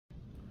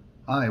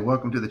Hi,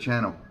 welcome to the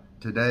channel.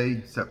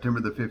 Today, September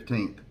the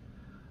 15th,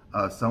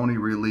 Sony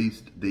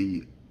released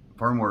the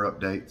firmware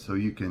update so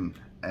you can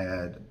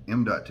add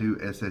M.2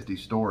 SSD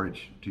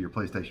storage to your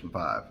PlayStation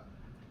 5.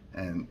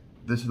 And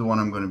this is the one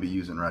I'm going to be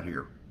using right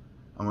here.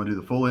 I'm going to do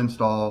the full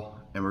install,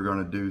 and we're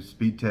going to do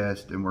speed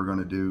test, and we're going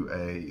to do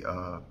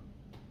a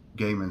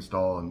game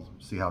install and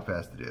see how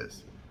fast it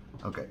is.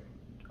 Okay,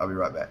 I'll be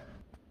right back.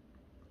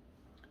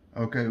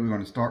 Okay, we're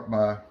going to start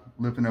by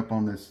lifting up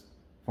on this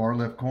far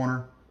left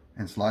corner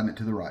and sliding it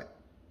to the right,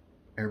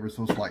 ever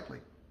so slightly.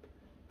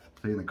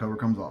 See, and the cover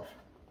comes off.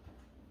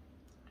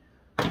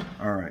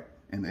 All right,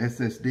 and the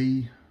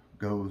SSD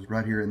goes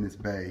right here in this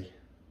bay.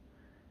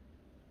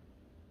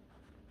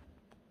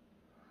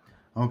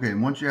 Okay,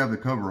 and once you have the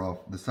cover off,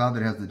 the side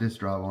that has the disk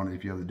drive on it,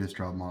 if you have the disk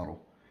drive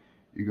model,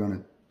 you're going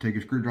to take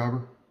a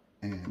screwdriver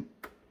and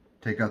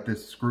take out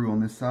this screw on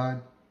this side.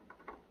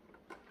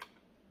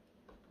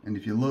 And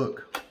if you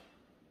look,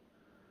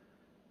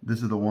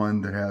 this is the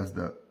one that has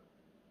the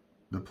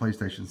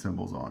PlayStation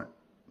symbols on it,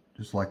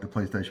 just like the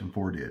PlayStation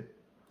 4 did.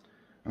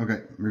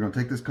 Okay, we're going to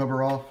take this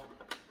cover off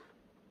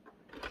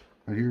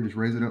right here, just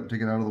raise it up and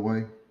take it out of the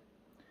way.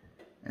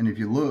 And if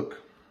you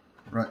look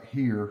right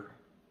here,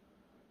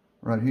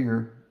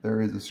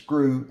 there is a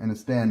screw and a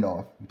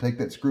standoff. You take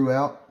that screw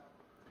out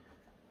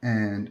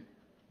and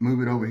move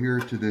it over here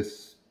to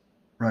this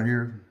right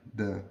here,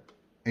 the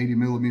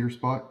 80mm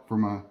spot for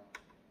my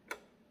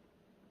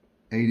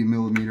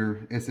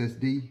 80mm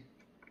SSD.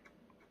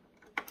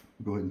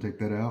 Go ahead and take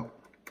that out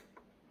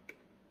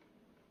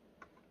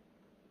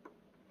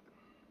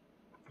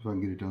so I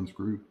can get it to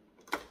unscrew.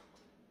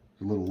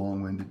 It's a little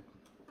long-winded.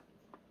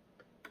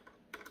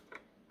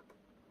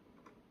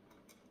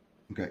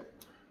 Okay,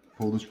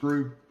 pull the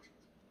screw.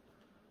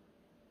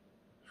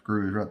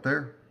 Screw is right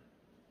there.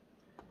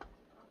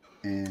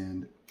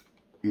 And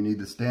you need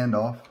the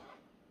standoff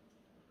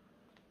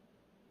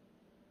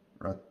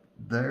right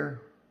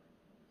there.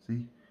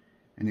 See?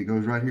 And it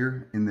goes right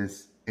here in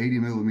this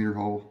 80mm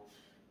hole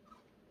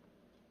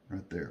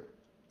right there.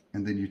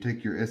 And then you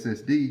take your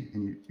SSD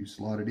and you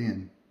slot it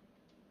in.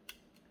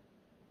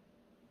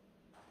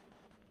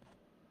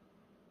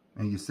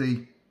 And you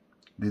see,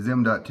 these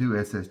M.2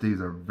 SSDs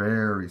are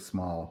very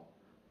small,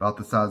 about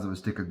the size of a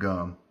stick of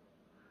gum.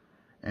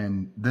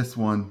 And this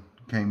one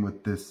came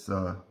with this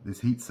this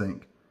heat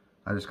sink.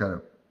 I just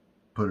gotta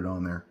put it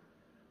on there,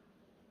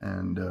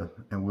 and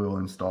we'll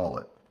install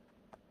it.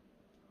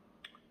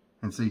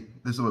 And see,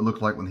 this is what it looks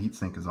like when the heat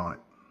sink is on it.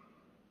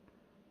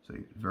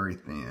 See, very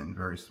thin,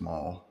 very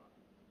small.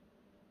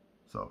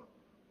 So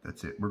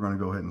that's it. We're going to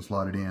go ahead and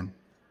slot it in.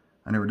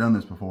 I never done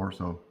this before,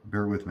 so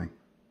bear with me.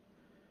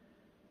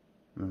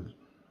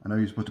 I know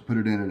you're supposed to put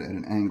it in at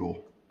an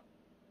angle,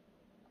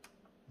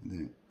 and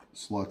then it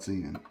slots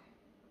in.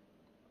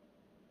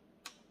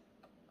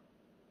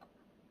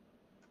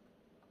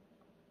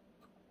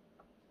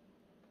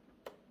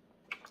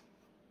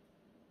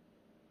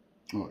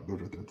 Oh, it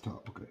goes right there at the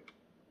top. Okay.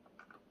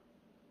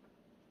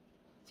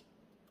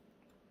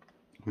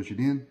 Push it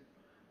in.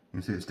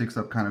 You see it sticks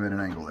up kind of at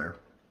an angle there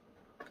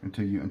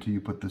until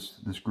you put the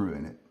screw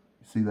in it.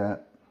 You see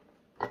that?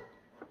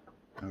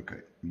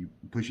 Okay. You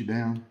push it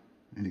down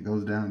and it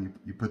goes down.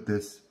 You put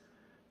this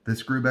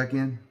screw back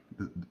in,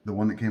 the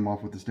one that came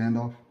off with the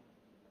standoff.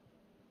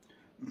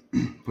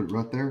 Put it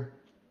right there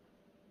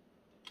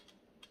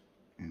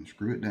and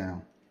screw it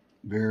down.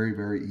 Very,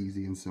 very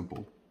easy and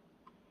simple.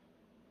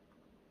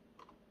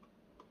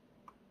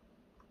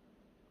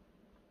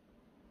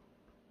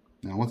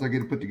 Now, once I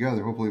get it put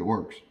together, hopefully it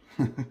works.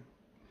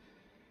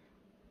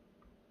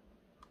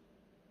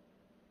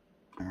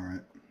 Alright,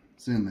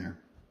 it's in there.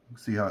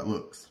 See how it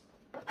looks.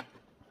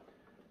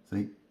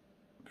 See,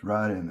 it's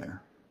right in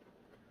there.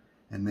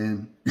 And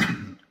then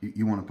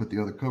you want to put the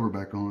other cover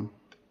back on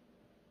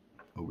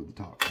over the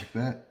top like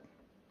that.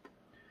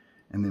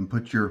 And then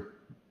put your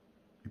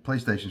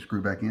PlayStation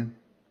screw back in.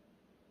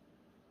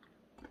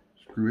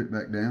 Screw it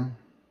back down.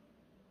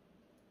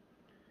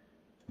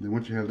 And then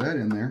once you have that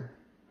in there,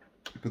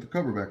 you put the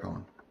cover back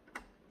on,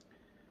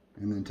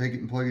 and then take it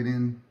and plug it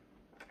in,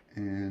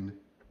 and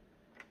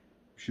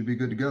should be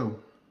good to go.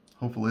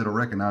 Hopefully it'll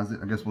recognize it.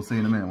 I guess we'll see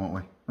in a minute,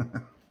 won't we?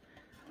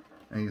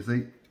 And you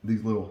see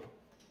these little,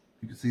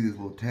 you can see these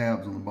little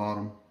tabs on the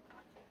bottom.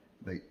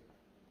 They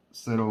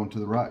set on to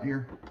the right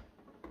here,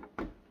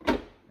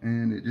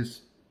 and it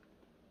just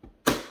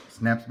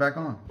snaps back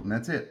on, and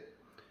that's it.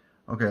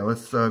 Okay,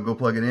 let's go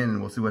plug it in and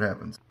we'll see what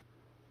happens.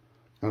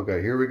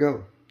 Okay, here we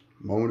go.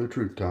 Moment of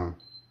truth time.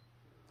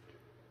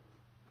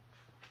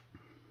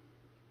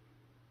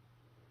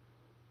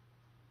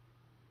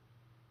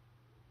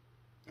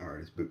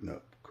 Alright, it's booting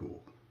up.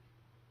 Cool.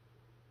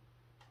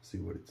 See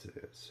what it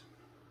says.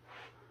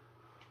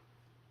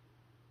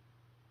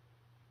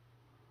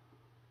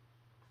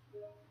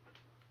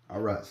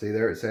 Alright, see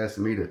there, it's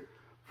asking me to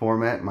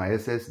format my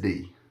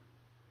SSD.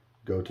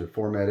 Go to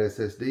Format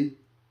SSD.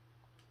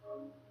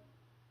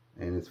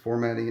 And it's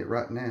formatting it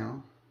right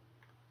now.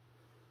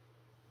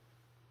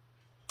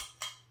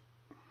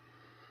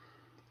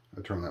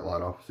 I'll turn that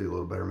light off, see a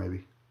little better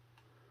maybe.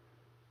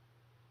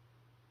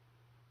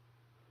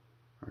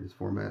 Where is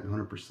format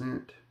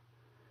 100%?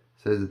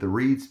 Says that the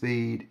read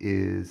speed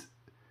is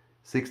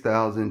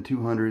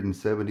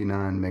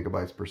 6,279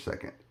 megabytes per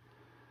second.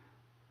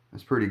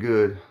 That's pretty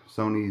good.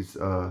 Sony's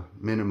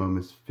minimum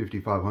is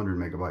 5,500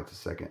 megabytes a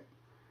second.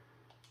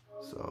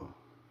 So,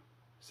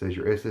 it says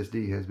your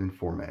SSD has been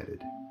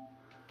formatted. All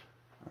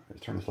right,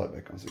 let's turn this light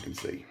back on so you can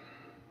see.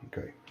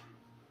 Okay.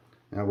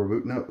 Now we're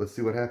booting up. Let's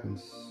see what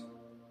happens.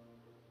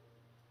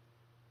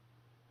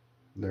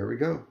 There we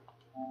go.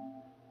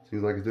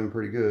 Seems like it's doing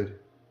pretty good.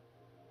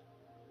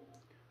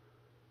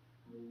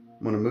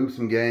 I'm going to move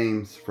some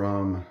games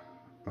from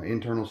my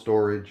internal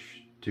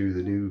storage to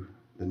the new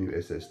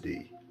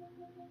SSD.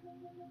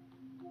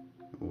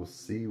 We'll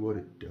see what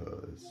it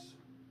does.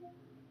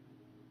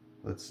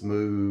 Let's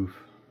move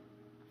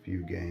a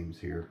few games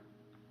here.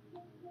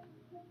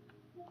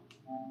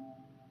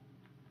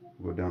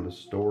 We'll go down to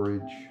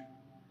storage.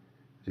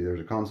 See,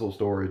 there's a console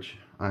storage.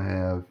 I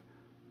have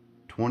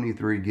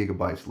 23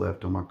 gigabytes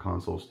left on my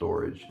console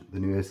storage. The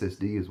new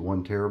SSD is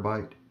 1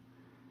 terabyte.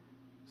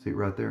 See it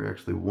right there,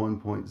 actually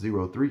 1.03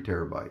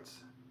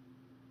 terabytes.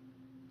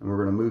 And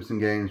we're going to move some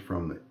games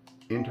from the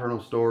internal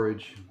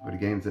storage, go to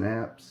games and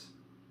apps.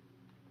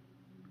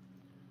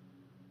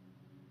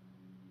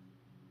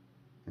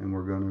 And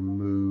we're going to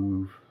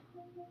move,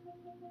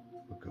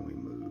 what can we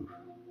move?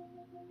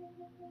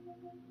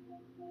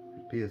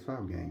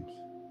 PS5 games.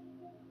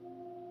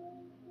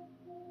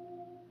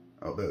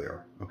 Oh, there they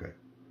are. Okay.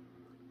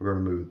 We're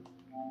going to move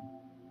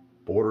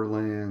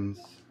Borderlands.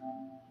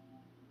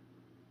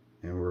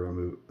 And we're going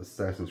to move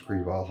Assassin's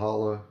Creed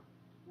Valhalla.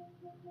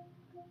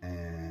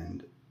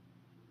 And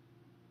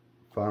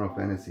Final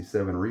Fantasy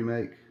VII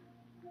Remake.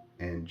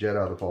 And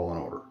Jedi the Fallen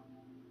Order.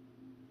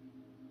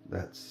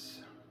 That's...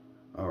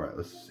 Alright,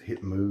 let's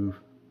hit move.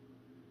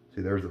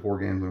 See, there's the 4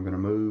 games I'm going to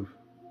move.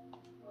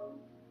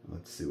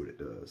 Let's see what it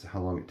does,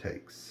 how long it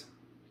takes.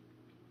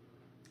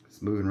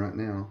 It's moving right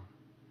now.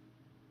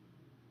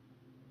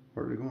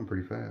 Already going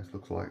pretty fast,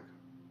 looks like.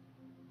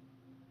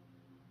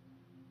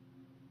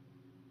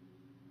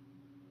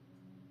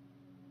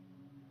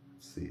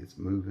 Let's see, it's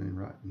moving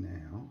right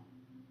now.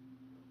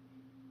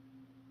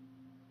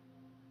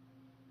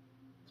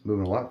 It's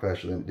moving a lot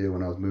faster than it did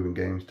when I was moving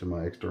games to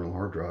my external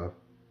hard drive.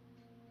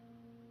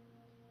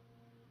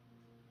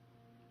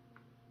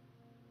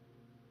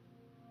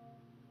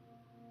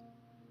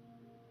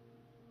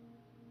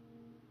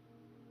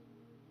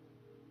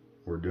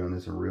 We're doing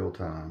this in real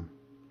time.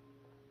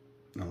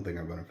 I don't think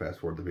I'm going to fast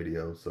forward the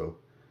video so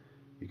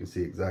you can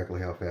see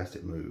exactly how fast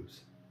it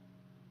moves.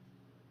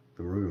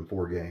 So we're moving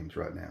 4 games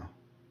right now.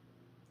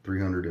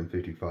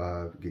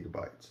 355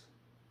 gigabytes.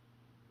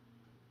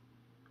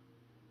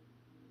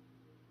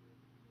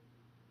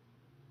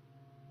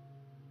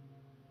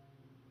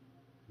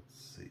 Let's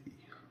see.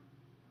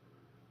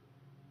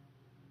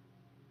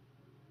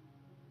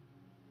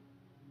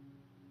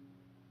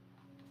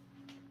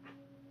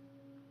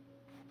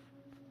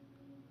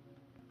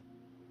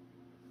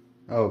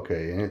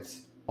 Okay, and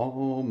it's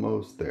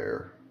almost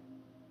there.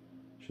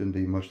 Shouldn't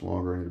be much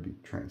longer and it'll be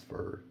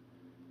transferred.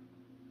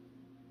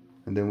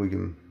 And then we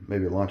can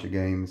maybe launch a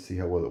game and see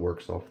how well it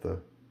works off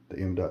the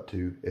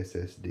M.2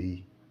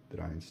 SSD that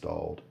I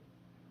installed.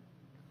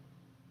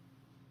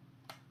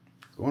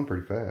 It's going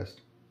pretty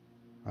fast,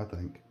 I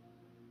think.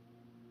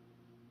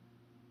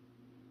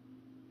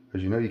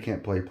 Because you know you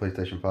can't play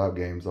PlayStation 5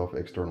 games off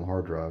external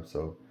hard drive,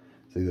 so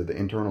it's either the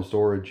internal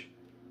storage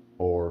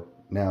or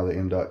now the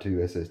M.2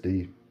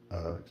 SSD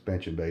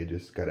expansion bay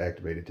just got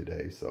activated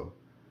today, so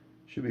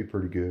should be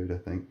pretty good, I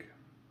think,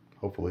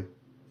 hopefully.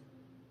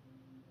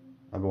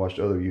 I've watched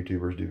other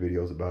YouTubers do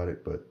videos about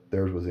it, but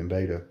theirs was in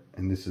beta,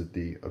 and this is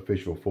the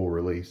official full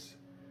release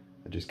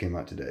that just came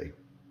out today.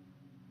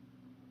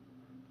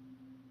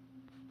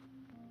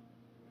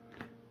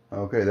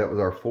 Okay, that was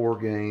our 4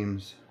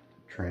 games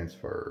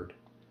transferred.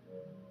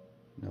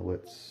 Now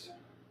let's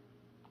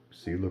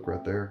see, look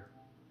right there.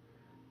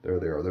 There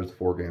they are, there's the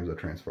 4 games I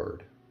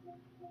transferred.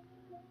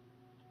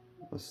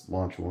 Let's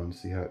launch one,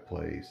 see how it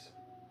plays.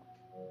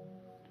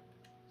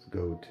 Let's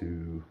go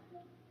to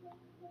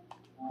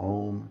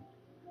home.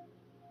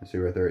 And see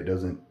right there, it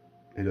doesn't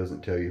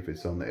tell you if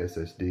it's on the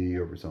SSD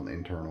or if it's on the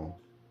internal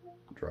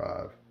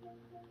drive.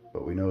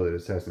 But we know that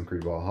Assassin's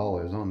Creed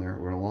Valhalla is on there.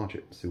 We're gonna launch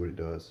it and see what it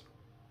does.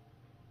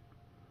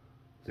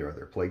 See right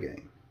there, play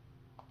game.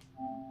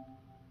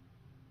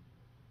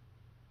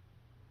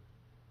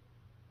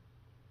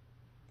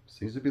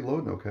 Seems to be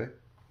loading okay.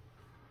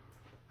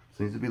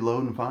 Seems to be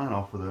loading fine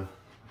off of the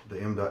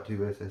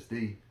M.2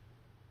 SSD.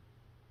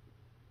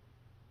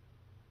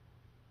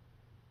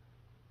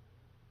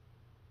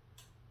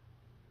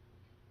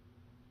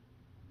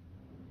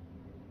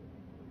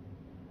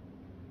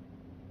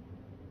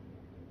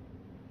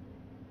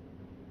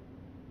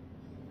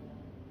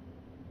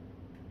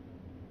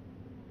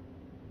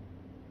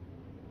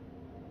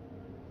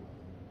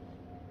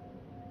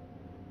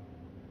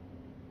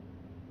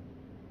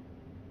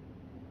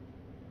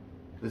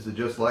 This is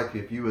just like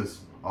if you was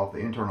off the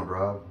internal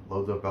drive,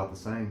 loads up about the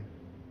same.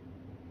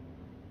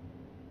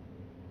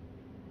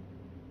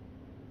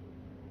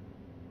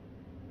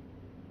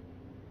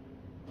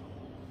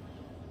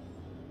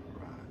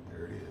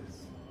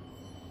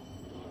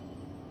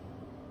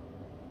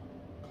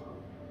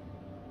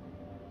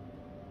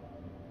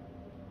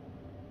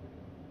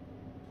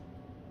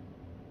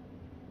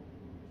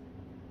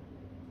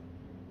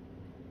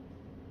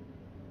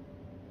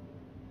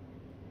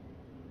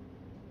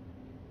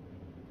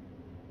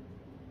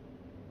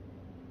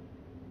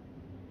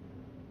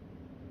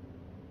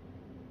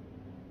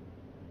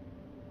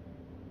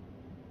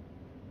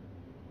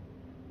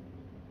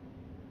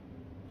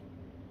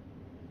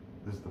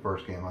 This is the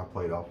first game I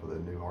played off with a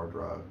new hard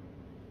drive,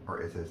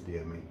 or SSD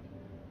I mean.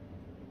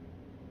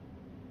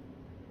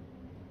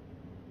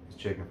 It's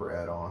checking for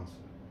add-ons.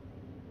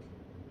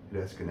 It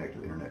has to connect to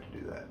the internet to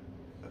do that.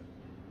 But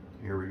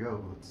here we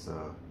go. Let's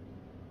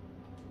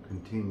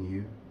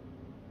continue.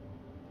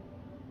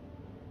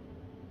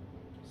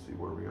 See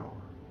where we are.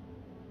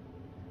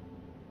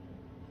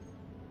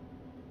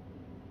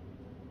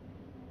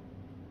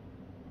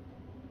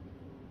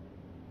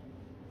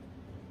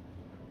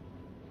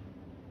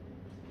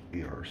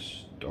 We are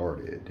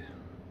started.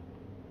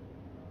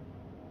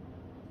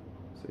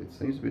 See, it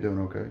seems to be doing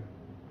okay.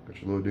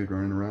 Got your little dude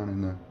running around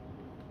in the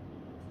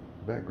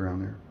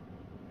background there.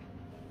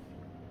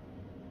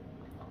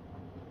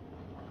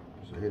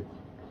 Just hit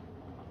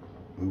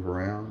move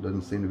around.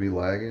 Doesn't seem to be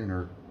lagging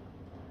or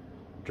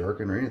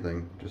jerking or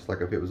anything. Just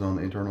like if it was on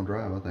the internal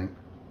drive, I think.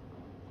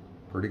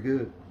 Pretty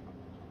good.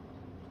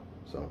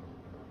 So,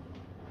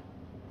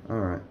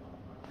 alright.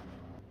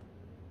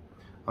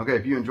 Okay,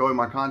 if you enjoy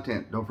my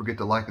content, don't forget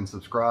to like and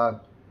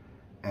subscribe,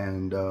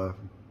 and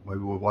maybe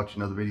we'll watch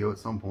another video at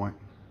some point.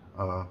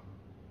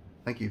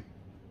 Thank you.